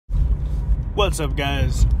What's up,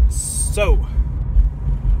 guys? So,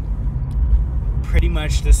 pretty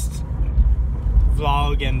much this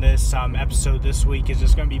vlog and this episode this week is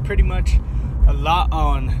just going to be pretty much a lot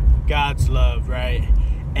on God's love, right?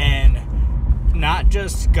 And not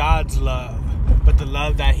just God's love, but the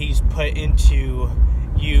love that He's put into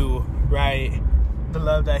you, right? The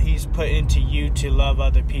love that He's put into you to love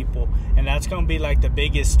other people. And that's going to be like the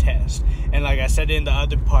biggest test. And like I said in the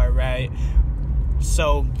other part, right?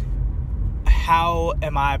 So, how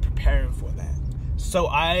am I preparing for that? So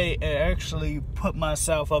I actually put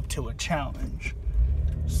myself up to a challenge.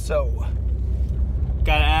 So,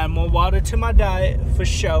 gotta add more water to my diet for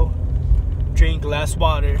sure. Drink less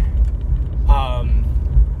water.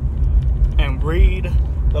 And read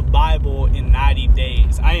the Bible in 90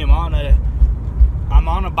 days. I'm on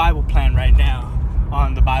a Bible plan right now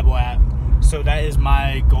on the Bible app. So that is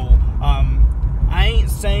my goal. I ain't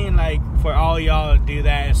saying like for all y'all to do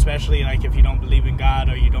that, especially like if you don't believe in God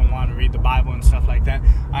or you don't want to read the Bible and stuff like that.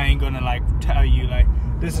 I ain't gonna like tell you like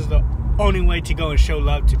this is the only way to go and show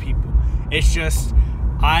love to people. It's just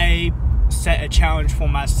I set a challenge for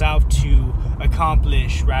myself to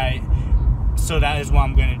accomplish, right? So that is what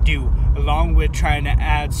I'm gonna do, along with trying to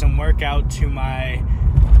add some workout to my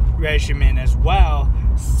regimen as well.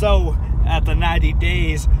 So at the 90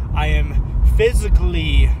 days, I am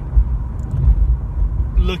physically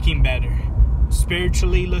looking better,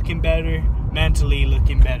 spiritually looking better, mentally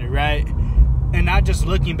looking better, right? And not just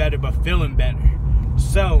looking better, but feeling better.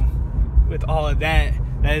 So with all of that,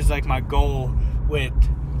 that is like my goal with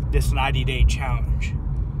this 90-day challenge.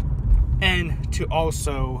 And to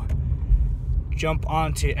also jump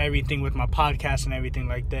onto everything with my podcast and everything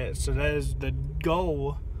like that. So that is the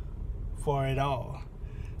goal for it all.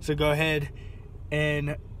 So go ahead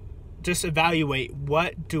and just evaluate,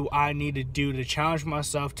 what do I need to do to challenge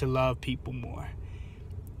myself to love people more?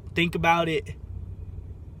 Think about it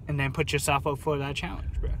and then put yourself up for that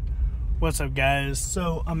challenge, bro. What's up, guys?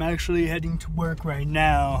 So I'm actually heading to work right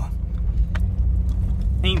now.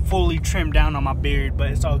 Ain't fully trimmed down on my beard, but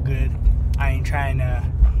it's all good. I ain't trying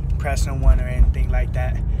to impress no one or anything like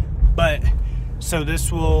that. But so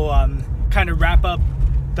this will kind of wrap up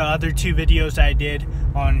the other two videos I did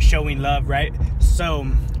on showing love, right? So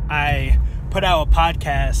I put out a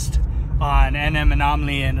podcast on NM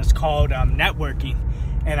Anomaly, and it's called Networking.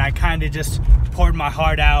 And I kind of just poured my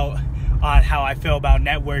heart out on how I feel about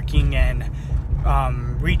networking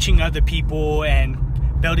and reaching other people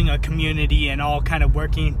and building a community and all kind of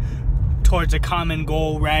working towards a common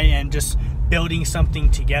goal, right? And just building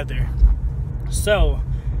something together. So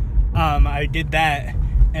I did that.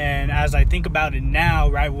 And as I think about it now,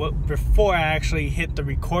 right, before I actually hit the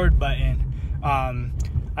record button,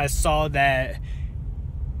 I saw that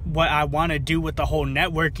what I want to do with the whole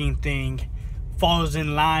networking thing falls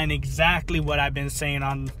in line exactly what I've been saying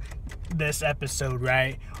on this episode,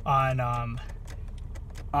 right? On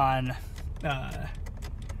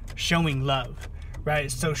showing love, right?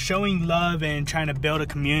 So showing love and trying to build a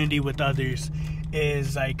community with others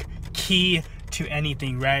is like key to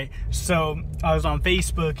anything, right? So I was on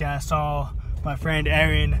Facebook and I saw my friend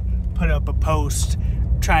Aaron put up a post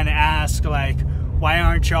trying to ask like, why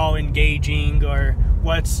aren't y'all engaging, or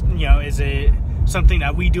what's, you know, is it something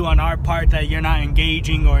that we do on our part that you're not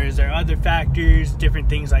engaging, or is there other factors, different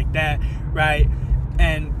things like that, right?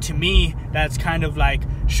 And to me, that's kind of like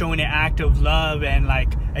showing an act of love and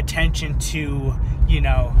like attention to, you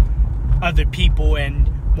know, other people and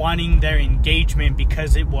wanting their engagement,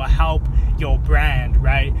 because it will help your brand,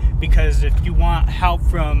 right? Because if you want help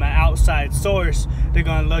from an outside source, they're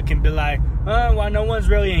gonna look and be like, oh, well, no one's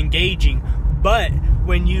really engaging. But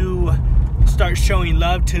when you start showing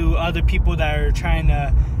love to other people that are trying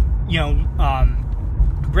to, you know,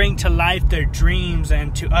 bring to life their dreams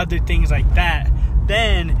and to other things like that,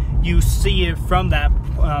 then you see it from that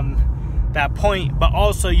point, but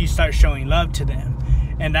also you start showing love to them.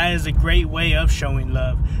 And that is a great way of showing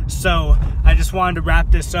love. So I just wanted to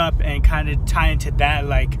wrap this up and kind of tie into that.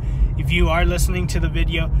 Like, if you are listening to the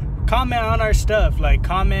video, comment on our stuff. Like,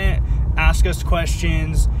 comment, ask us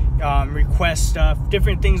questions, request stuff,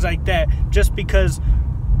 different things like that. Just because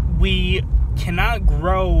we cannot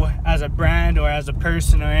grow as a brand or as a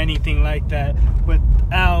person or anything like that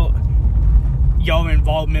without your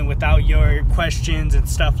involvement, without your questions and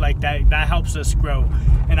stuff like that. That helps us grow.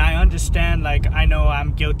 And I understand, like, I know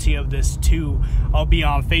I'm guilty of this too. I'll be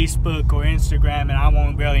on Facebook or Instagram and I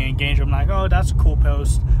won't really engage. I'm like, oh, that's a cool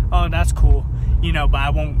post, oh, that's cool, you know, but I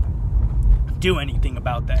won't do anything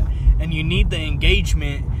about that. And you need the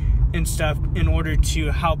engagement and stuff in order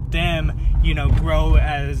to help them, you know, grow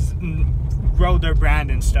their brand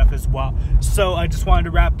and stuff as well. So I just wanted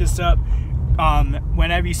to wrap this up.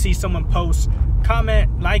 whenever you see someone post,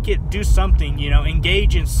 comment, like it, do something, you know,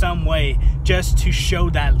 engage in some way just to show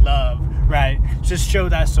that love, right? Just show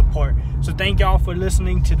that support. So thank y'all for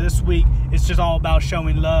listening to this week. It's just all about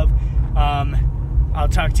showing love. I'll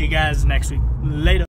talk to you guys next week. Later.